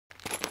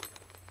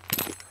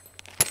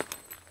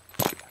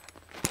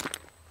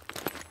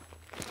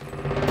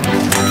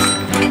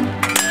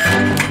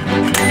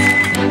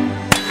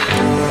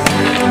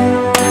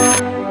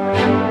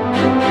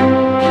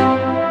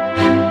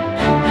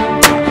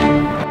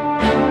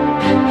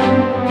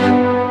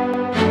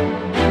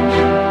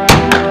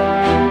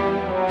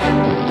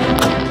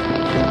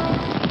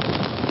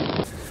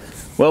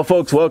Well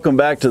folks, welcome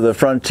back to the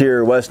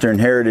Frontier Western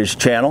Heritage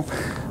channel.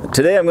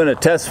 Today I'm going to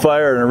test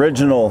fire an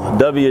original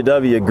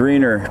W.W.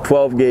 Greener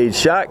 12 gauge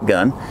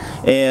shotgun,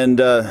 and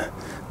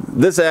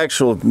this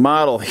actual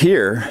model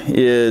here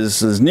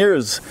is as near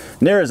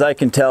as I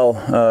can tell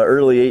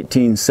early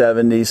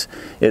 1870s.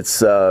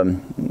 It's a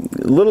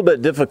little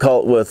bit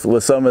difficult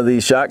with some of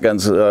these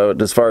shotguns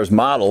as far as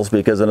models,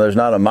 because there's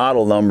not a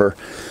model number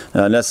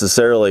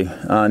necessarily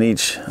on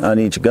each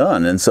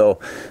gun, and so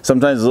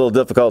sometimes it's a little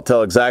difficult to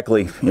tell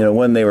exactly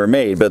when they were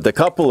made. But the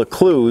couple of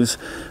clues,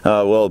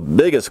 well,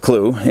 biggest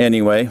clue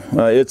anyway,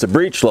 it's a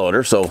breech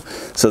loader, so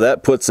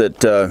that puts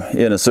it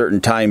in a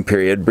certain time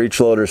period. Breech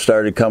loaders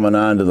started coming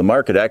onto the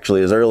market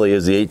actually as early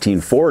as the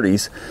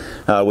 1840s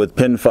with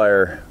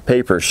pinfire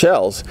paper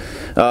shells,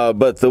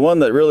 but the one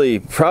that really,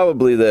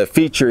 probably the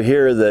feature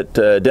here that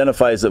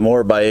identifies it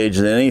more by age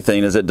than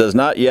anything, is it does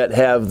not yet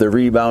have the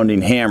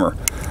rebounding hammer.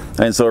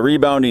 And so a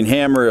rebounding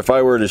hammer, if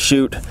I were to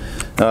shoot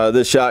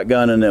this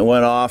shotgun and it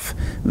went off,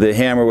 the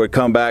hammer would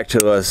come back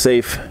to a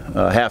safe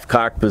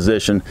half-cocked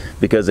position,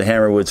 because the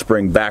hammer would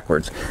spring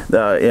backwards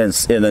and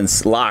then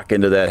lock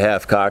into that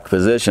half-cocked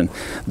position.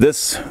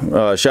 This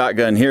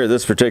shotgun here,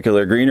 this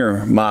particular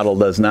Greener model,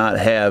 does not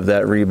have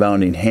that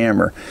rebounding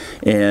hammer,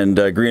 and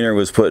Greener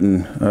was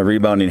putting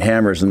rebounding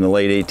hammers in the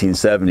late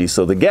 1870s,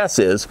 so the guess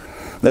is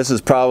this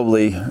is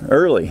probably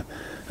early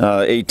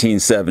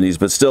 1870s,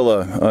 but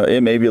still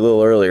it may be a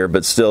little earlier,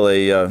 but still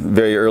a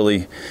very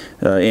early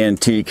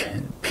antique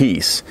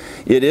piece.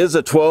 It is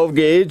a 12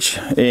 gauge,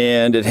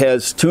 and it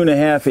has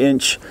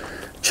 2.5-inch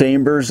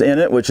chambers in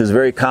it, which is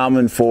very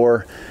common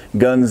for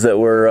guns that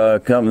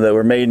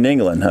were made in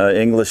England.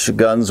 English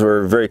guns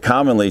were very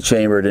commonly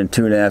chambered in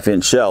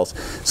 2.5-inch shells.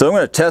 So I'm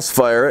going to test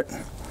fire it,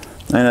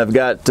 and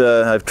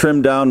I've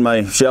trimmed down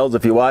my shells.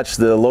 If you watch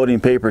the loading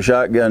paper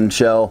shotgun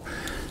shell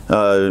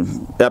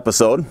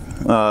episode,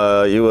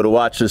 you would have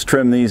watched us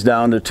trim these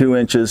down to 2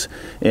 inches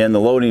in the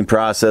loading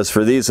process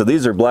for these. So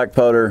these are black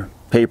powder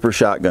paper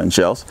shotgun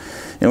shells,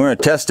 and we're going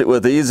to test it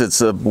with these. It's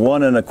a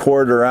 1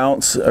 1/4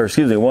 ounce, or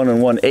excuse me, 1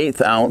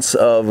 1/8 ounce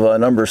of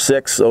number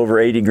 6 over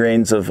 80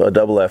 grains of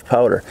double F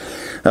powder.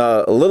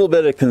 A little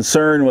bit of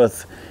concern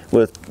with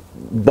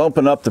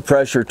bumping up the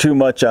pressure too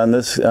much on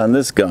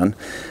this gun.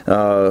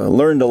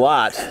 Learned a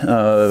lot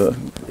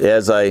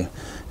as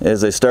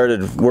I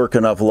started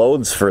working up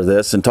loads for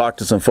this, and talked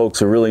to some folks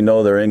who really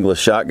know their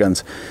English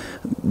shotguns.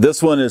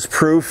 This one is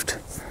proofed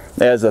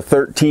as a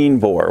 13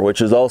 bore,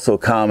 which is also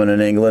common in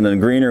England,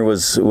 and Greener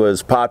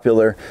was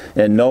popular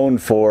and known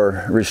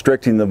for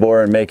restricting the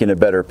bore and making a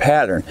better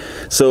pattern.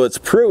 So it's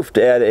proofed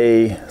at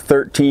a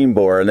 13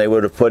 bore, and they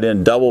would have put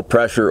in double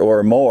pressure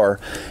or more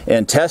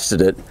and tested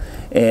it,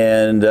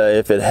 and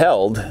if it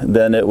held,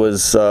 then it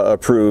was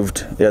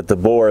approved at the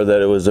bore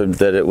that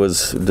it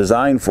was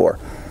designed for.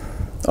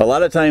 A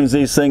lot of times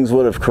these things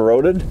would have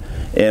corroded,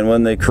 and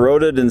when they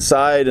corroded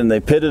inside and they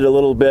pitted a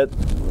little bit,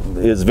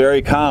 it's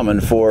very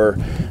common for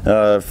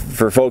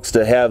folks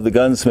to have the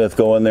gunsmith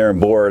go in there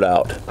and bore it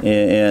out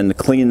and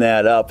clean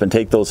that up and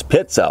take those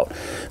pits out.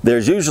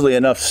 There's usually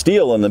enough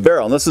steel in the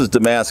barrel, and this is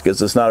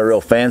Damascus. It's not a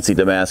real fancy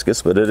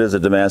Damascus, but it is a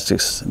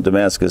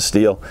Damascus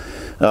steel.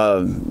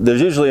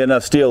 There's usually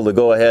enough steel to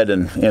go ahead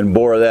and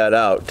bore that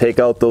out, take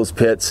out those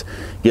pits,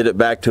 get it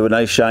back to a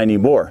nice shiny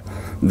bore.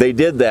 They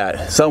did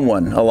that.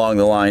 Someone along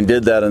the line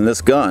did that in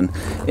this gun,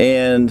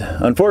 and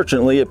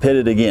unfortunately it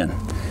pitted again.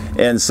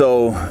 And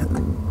so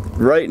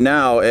right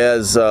now,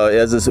 as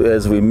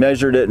we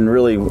measured it and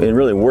really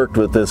worked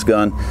with this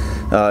gun,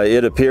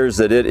 it appears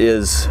that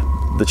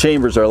the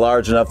chambers are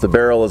large enough, the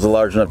barrel is a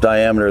large enough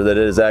diameter that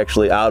it is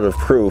actually out of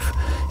proof.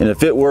 And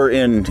if it were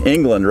in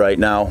England right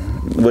now,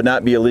 it would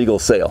not be a legal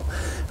sale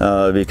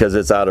because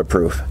it's out of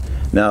proof.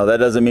 Now that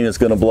doesn't mean it's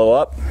going to blow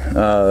up.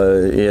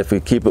 If we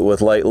keep it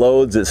with light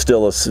loads, it's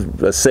still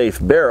a safe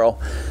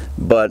barrel,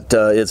 but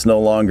it's no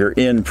longer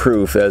in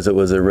proof as it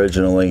was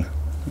originally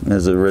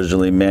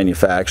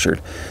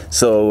manufactured.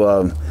 So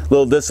a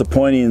little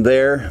disappointing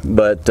there,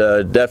 but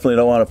definitely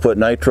don't want to put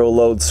nitro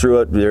loads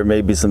through it. There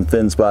may be some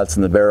thin spots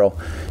in the barrel,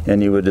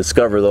 and you would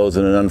discover those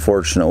in an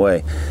unfortunate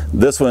way.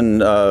 This one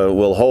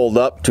will hold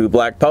up to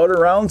black powder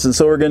rounds, and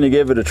so we're going to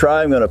give it a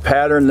try. I'm going to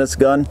pattern this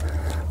gun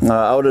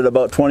out at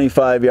about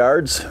 25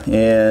 yards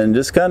and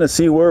just kind of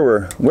see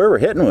where we're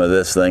hitting with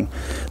this thing.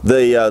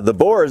 The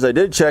bores, I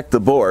did check the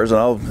bores, and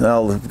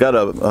I've got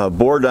a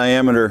bore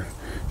diameter,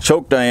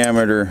 choke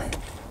diameter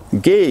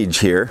gauge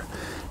here,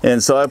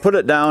 and so I put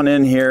it down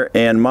in here,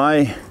 and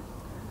my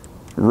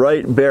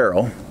right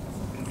barrel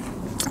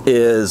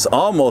is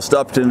almost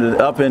up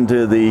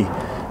into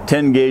the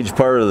 10 gauge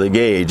part of the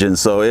gauge, and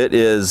so it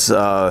is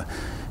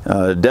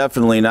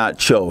definitely not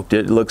choked.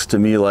 It looks to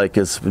me like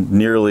it's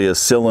nearly a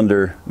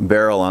cylinder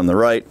barrel on the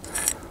right.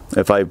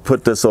 If I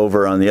put this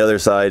over on the other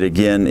side,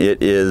 again,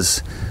 it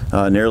is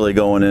nearly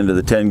going into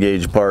the 10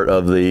 gauge part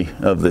of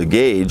the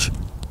gauge,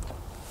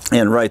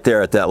 and right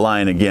there at that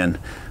line again,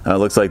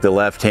 looks like the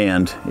left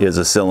hand is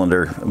a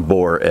cylinder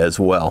bore as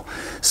well.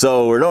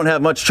 So we don't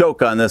have much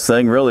choke on this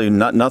thing, really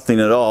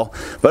nothing at all.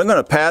 But I'm going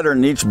to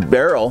pattern each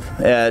barrel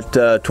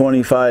at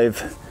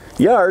 25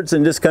 yards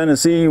and just kind of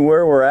see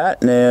where we're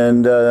at,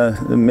 and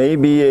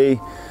maybe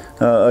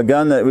a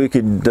gun that we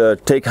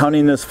could take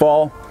hunting this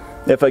fall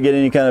if I get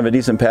any kind of a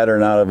decent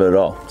pattern out of it at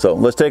all. So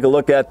let's take a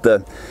look at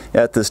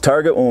this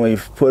target when we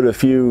put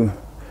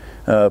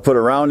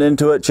a round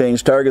into it,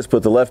 change targets,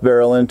 put the left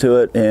barrel into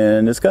it,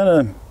 and just kind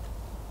of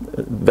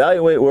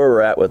evaluate where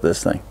we're at with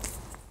this thing.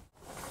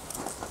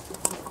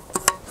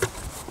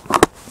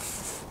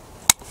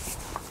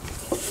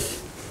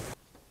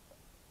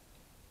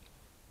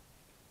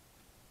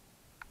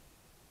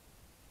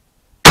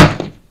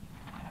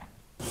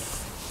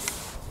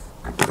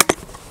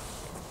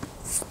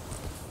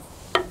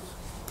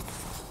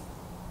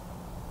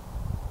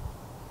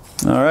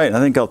 All right, I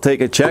think I'll take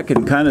a check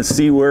and kind of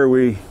see where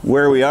we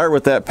are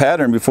with that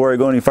pattern before I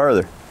go any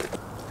farther.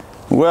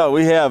 Well,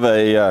 we have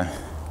a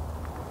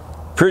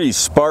pretty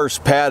sparse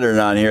pattern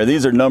on here.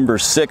 These are number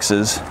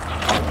 6s,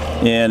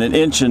 and an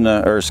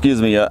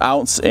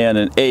ounce and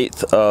an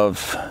eighth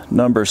of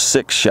number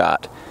 6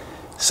 shot.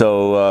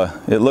 So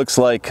it looks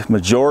like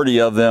majority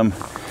of them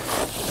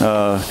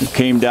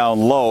came down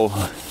low.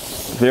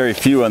 Very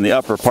few on the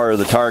upper part of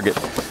the target.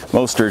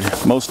 Most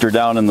are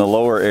down in the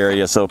lower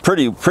area, so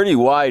pretty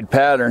wide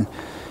pattern,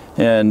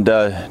 and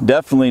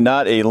definitely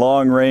not a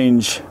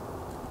long-range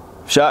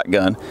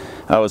shotgun.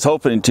 I was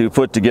hoping to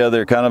put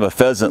together kind of a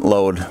pheasant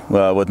load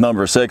with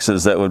number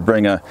 6s that would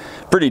bring a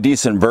pretty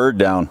decent bird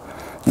down.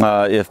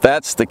 If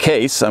that's the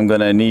case, I'm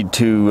going to need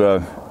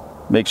to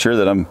make sure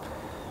that I'm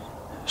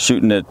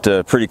shooting at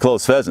pretty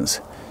close pheasants,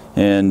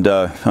 and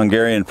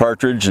Hungarian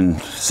partridge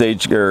and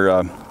sage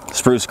or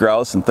spruce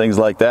grouse and things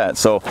like that.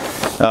 So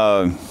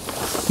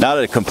not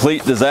a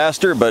complete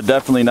disaster, but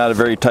definitely not a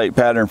very tight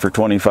pattern for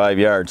 25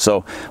 yards.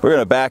 So we're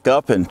going to back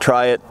up and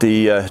try it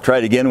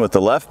again with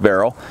the left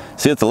barrel,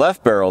 see what the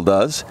left barrel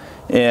does,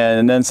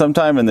 and then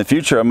sometime in the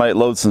future I might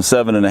load some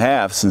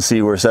 7.5s and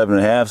see where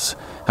 7.5s,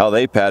 how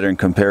they pattern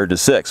compared to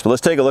 6. But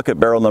let's take a look at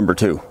barrel number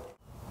 2.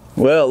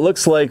 Well, it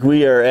looks like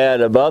we are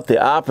at about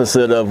the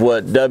opposite of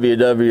what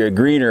W.W.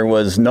 Greener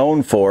was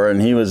known for,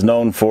 and he was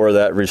known for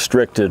that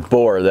restricted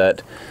bore,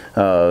 that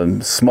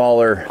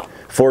smaller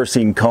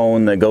forcing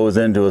cone that goes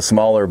into a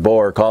smaller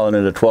bore, calling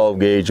it a 12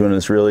 gauge when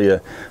it's really a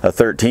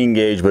 13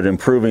 gauge, but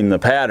improving the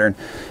pattern.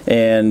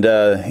 And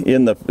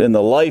in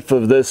the life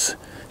of this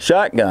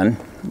shotgun,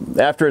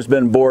 after it's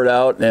been bored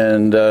out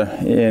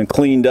and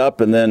cleaned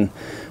up and then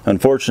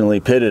unfortunately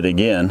pitted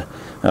again,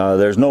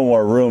 there's no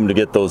more room to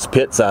get those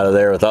pits out of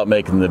there without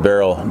making the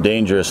barrel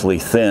dangerously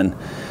thin.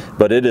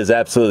 But it is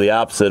absolutely the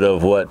opposite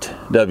of what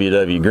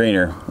W.W.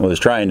 Greener was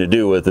trying to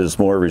do with his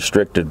more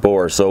restricted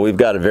bore. So we've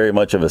got a very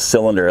much of a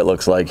cylinder, it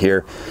looks like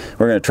here.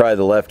 We're going to try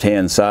the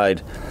left-hand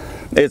side.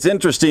 It's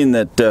interesting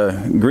that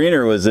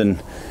Greener was in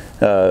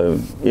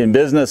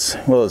business.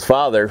 Well, his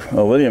father,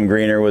 William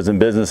Greener, was in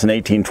business in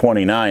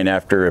 1829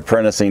 after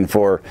apprenticing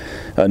for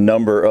a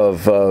number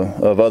of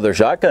other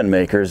shotgun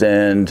makers,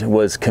 and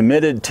was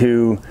committed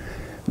to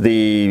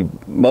the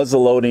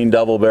muzzle-loading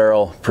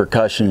double-barrel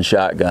percussion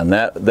shotgun.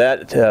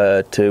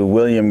 That to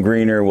William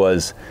Greener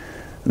was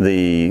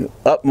the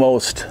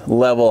utmost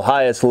level,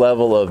 highest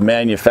level of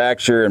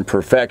manufacture and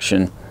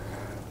perfection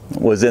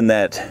was in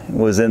that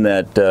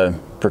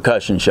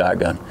percussion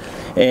shotgun.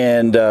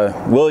 And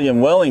William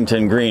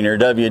Wellington Greener,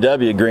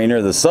 W.W.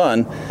 Greener, the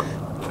son,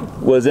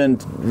 was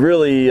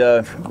really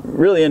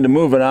into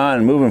moving on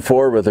and moving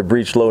forward with a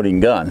breech-loading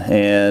gun.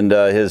 And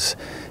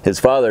his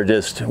father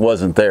just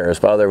wasn't there. His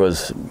father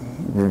was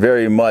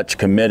very much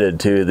committed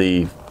to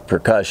the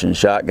percussion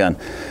shotgun.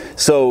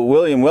 So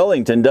William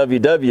Wellington,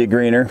 W.W.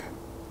 Greener,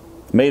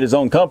 made his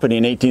own company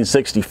in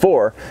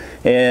 1864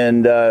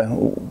 and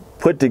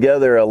put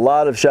together a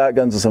lot of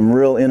shotguns with some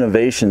real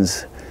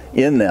innovations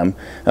in them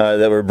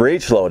that were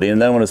breech loading.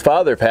 And then when his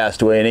father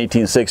passed away in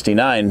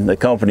 1869, the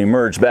company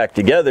merged back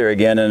together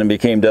again and it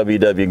became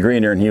W.W.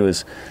 Greener, and he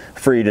was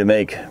free to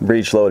make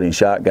breech loading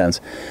shotguns.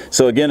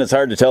 So again, it's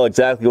hard to tell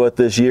exactly what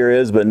this year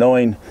is, but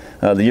knowing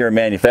the year of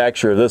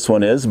manufacture of this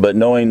one is, but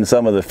knowing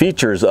some of the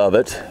features of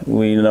it,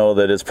 we know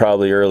that it's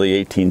probably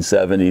early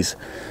 1870s,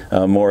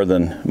 more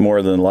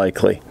than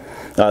likely.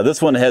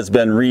 This one has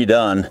been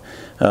redone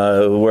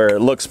where it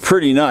looks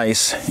pretty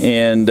nice,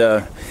 and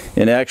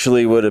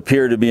actually would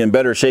appear to be in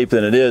better shape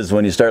than it is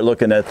when you start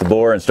looking at the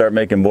bore and start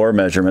making bore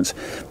measurements.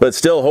 But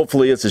still,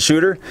 hopefully it's a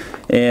shooter,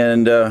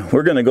 and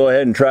we're going to go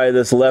ahead and try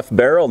this left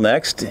barrel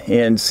next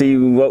and see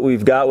what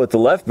we've got with the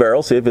left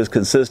barrel, see if it's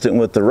consistent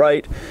with the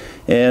right,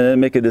 and then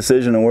make a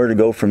decision on where to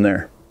go from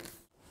there.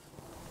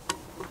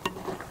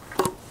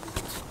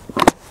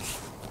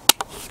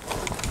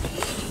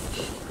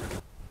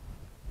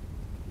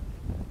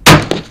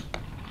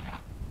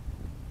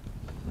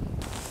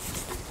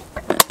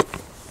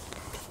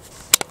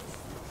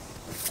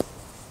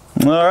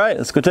 All right,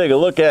 let's go take a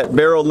look at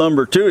barrel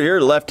number 2 here,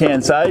 the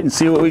left-hand side, and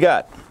see what we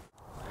got.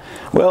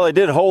 Well, I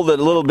did hold it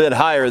a little bit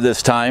higher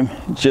this time,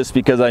 just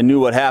because I knew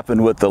what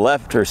happened with the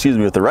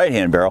with the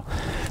right-hand barrel.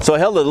 So I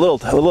held it a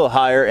little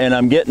higher, and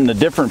I'm getting a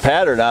different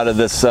pattern out of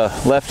this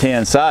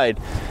left-hand side,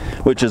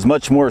 which is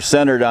much more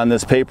centered on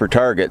this paper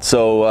target.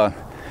 So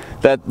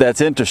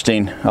that's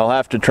interesting. I'll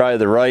have to try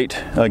the right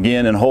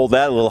again and hold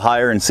that a little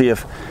higher and see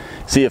if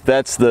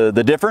that's the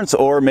difference,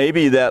 or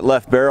maybe that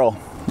left barrel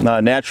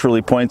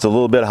naturally points a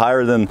little bit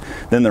higher than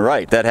the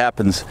right. That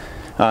happens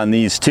on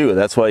these too.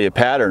 That's why you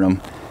pattern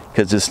them,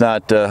 because it's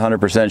not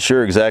 100%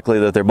 sure exactly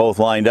that they're both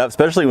lined up,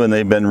 especially when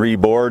they've been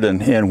rebored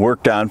and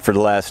worked on for the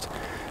last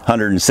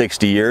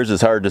 160 years.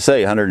 It's hard to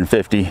say,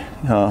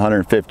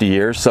 150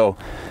 years. So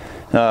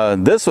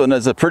this one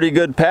is a pretty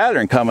good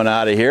pattern coming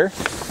out of here.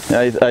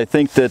 I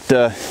think that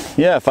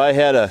yeah, if I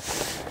had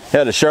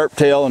a sharp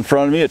tail in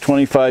front of me at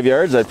 25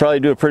 yards, I'd probably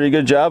do a pretty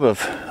good job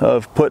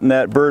of putting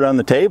that bird on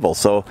the table.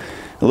 So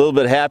a little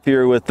bit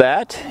happier with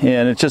that,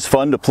 and it's just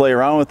fun to play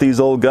around with these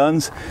old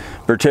guns,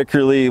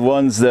 particularly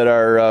ones that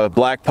are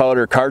black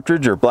powder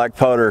cartridge or black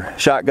powder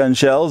shotgun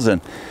shells. And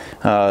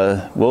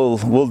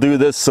we'll do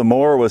this some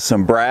more with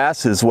some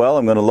brass as well.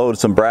 I'm going to load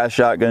some brass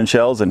shotgun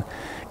shells and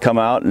come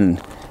out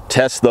and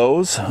test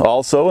those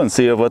also and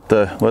see what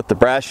the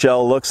brass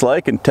shell looks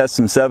like, and test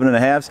some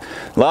 7.5s.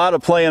 A lot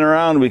of playing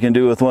around we can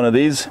do with one of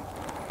these,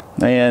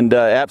 and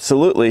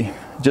absolutely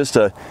just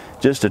a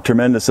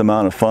tremendous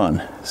amount of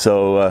fun.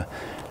 So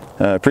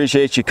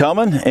appreciate you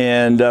coming,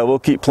 and we'll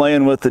keep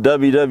playing with the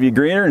WW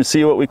Greener and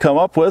see what we come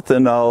up with,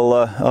 and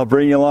I'll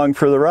bring you along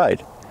for the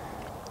ride.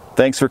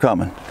 Thanks for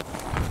coming.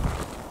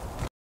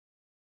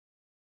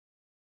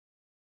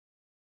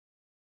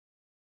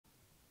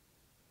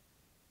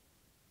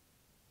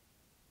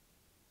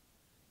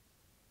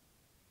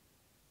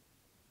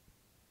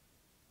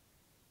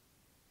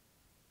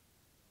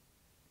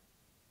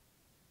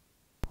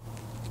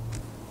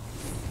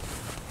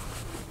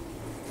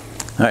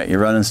 All right, you're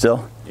running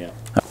still? Yeah.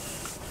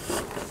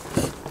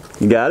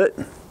 You got it?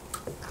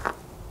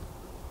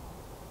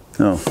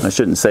 Oh, I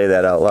shouldn't say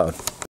that out loud.